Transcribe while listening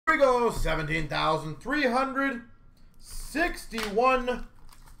Here we go, 17,361.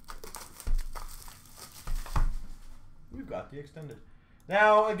 We've got the extended.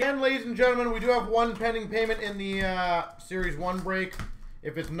 Now, again, ladies and gentlemen, we do have one pending payment in the Series 1 break.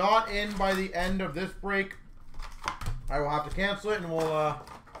 If it's not in by the end of this break, I will have to cancel it, and we'll,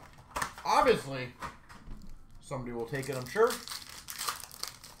 obviously, somebody will take it, I'm sure.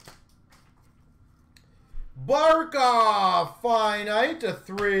 Barkov, finite to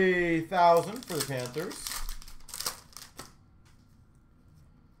 3,000 for the Panthers.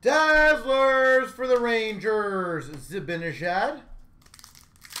 Dazzlers for the Rangers, Zibanejad.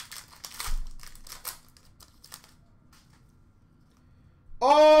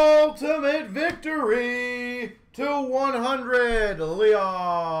 Ultimate victory to 100,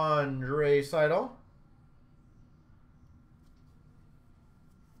 Leon Draisaitl.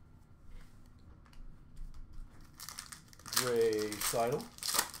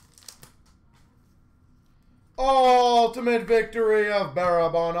 Ultimate victory of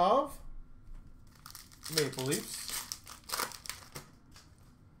Barabanov, Maple Leafs.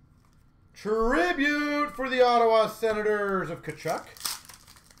 Tribute for the Ottawa Senators of Tkachuk.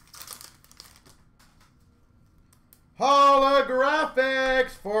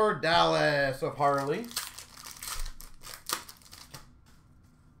 Holographics for Dallas of Harley.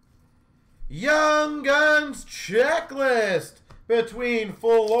 Young Guns checklist between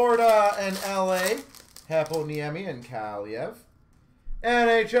Florida and LA. Heponiemi and Kaliev.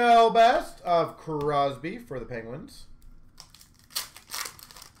 NHL best of Crosby for the Penguins.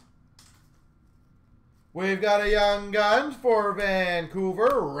 We've got a Young Guns for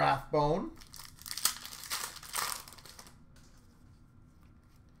Vancouver, Rathbone.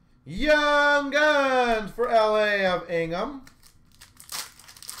 Young Guns for LA of Ingham.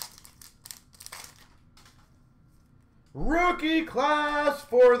 Rookie class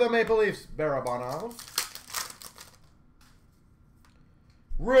for the Maple Leafs, Barabanov.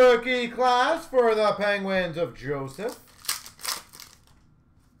 Rookie class for the Penguins of Joseph.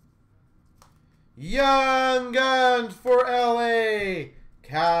 Young Guns for LA,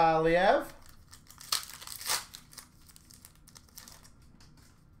 Kaliev.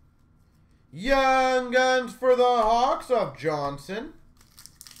 Young Guns for the Hawks of Johnson.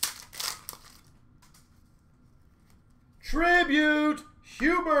 Tribute,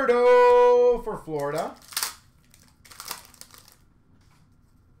 Huberto for Florida.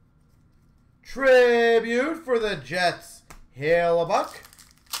 Tribute for the Jets, Halebuck.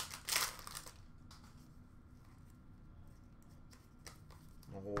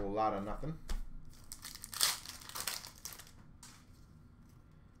 A whole lot of nothing.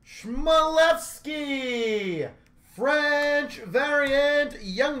 Schmalevsky, French variant,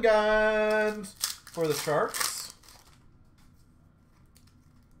 Young Guns for the Sharks.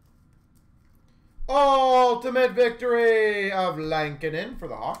 Ultimate victory of Lankinen for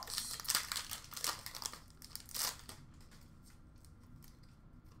the Hawks.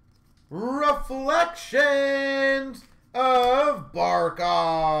 Reflections of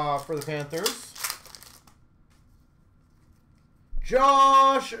Barkov for the Panthers.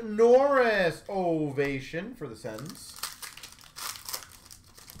 Josh Norris, Ovation for the Sens.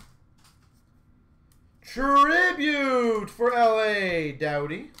 Tribute for LA,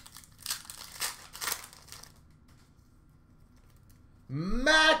 Doughty.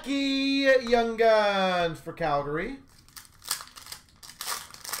 Mackey, Young Guns for Calgary.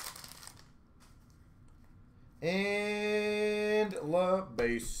 And La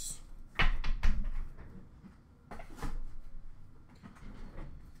Base.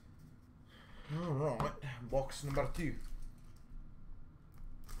 All right, box number 2.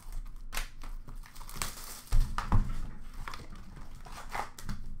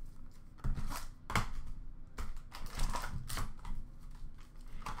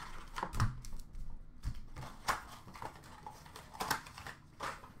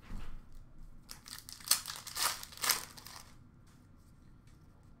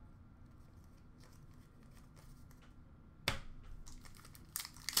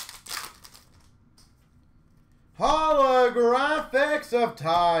 Holographics of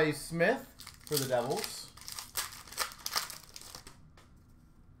Ty Smith for the Devils.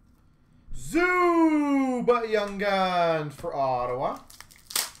 Zub Young Guns for Ottawa.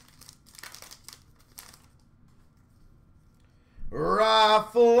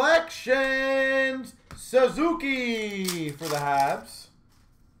 Reflections Suzuki for the Habs.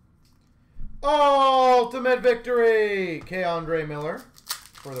 Ultimate victory K'Andre Miller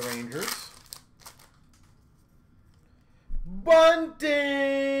for the Rangers.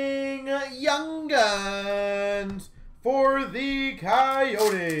 Bunting Young Guns for the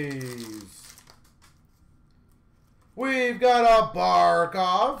Coyotes. We've got a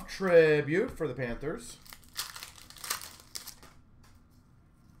Barkov tribute for the Panthers.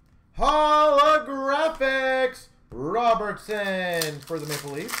 Holographics Robertson for the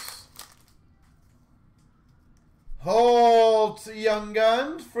Maple Leafs. Holtz Young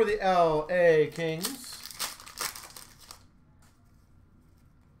Guns for the LA Kings.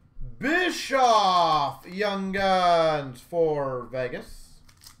 Bischoff Young Guns for Vegas.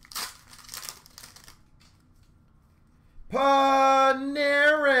 Panarin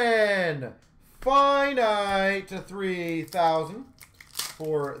Finite to 3,000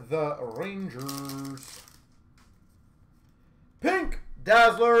 for the Rangers. Pink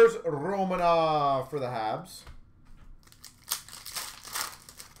Dazzlers Romanov for the Habs.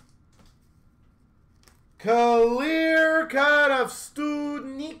 Clear cut of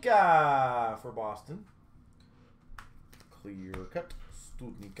Studnicka for Boston. Clear cut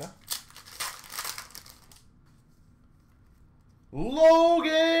Studnicka.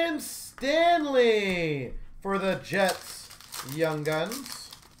 Logan Stanley for the Jets Young Guns.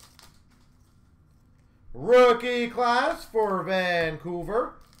 Rookie class for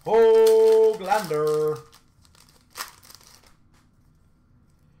Vancouver, Hoglander.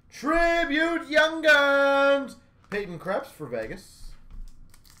 Tribute Young Guns, Peyton Krebs for Vegas.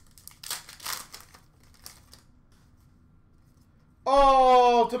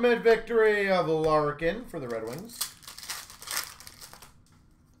 Ultimate Victory of Larkin for the Red Wings.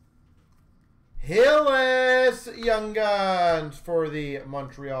 Hillis Young Guns for the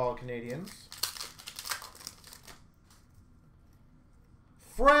Montreal Canadiens.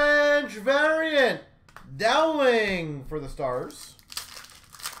 French variant Dowling for the Stars.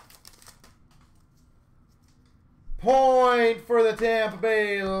 Point for the Tampa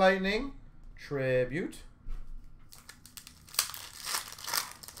Bay Lightning. Tribute.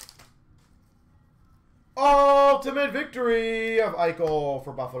 Ultimate Victory of Eichel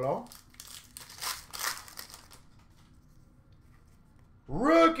for Buffalo.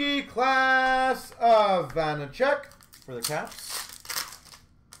 Rookie class of Vanacek for the Caps.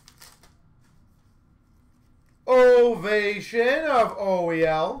 Ovation of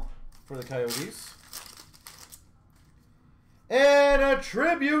OEL for the Coyotes. And a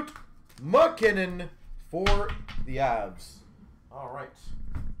tribute McKinnon for the Avs. All right.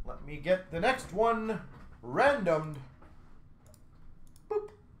 Let me get the next one randomed. Boop.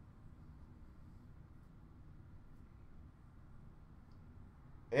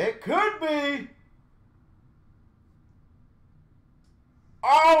 It could be.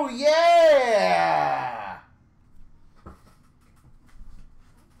 Oh, yeah.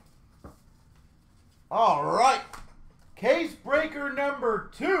 All right. Case breaker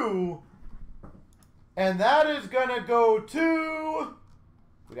number 2. And that is going to go to,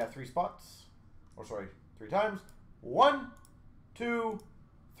 we got 3 spots. Or sorry, 3 times. 1, 2,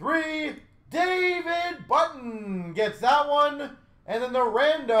 3. David Button gets that one. And then the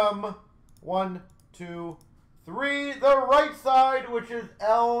random 1, 2, 3. The right side, which is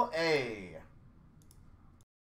LA.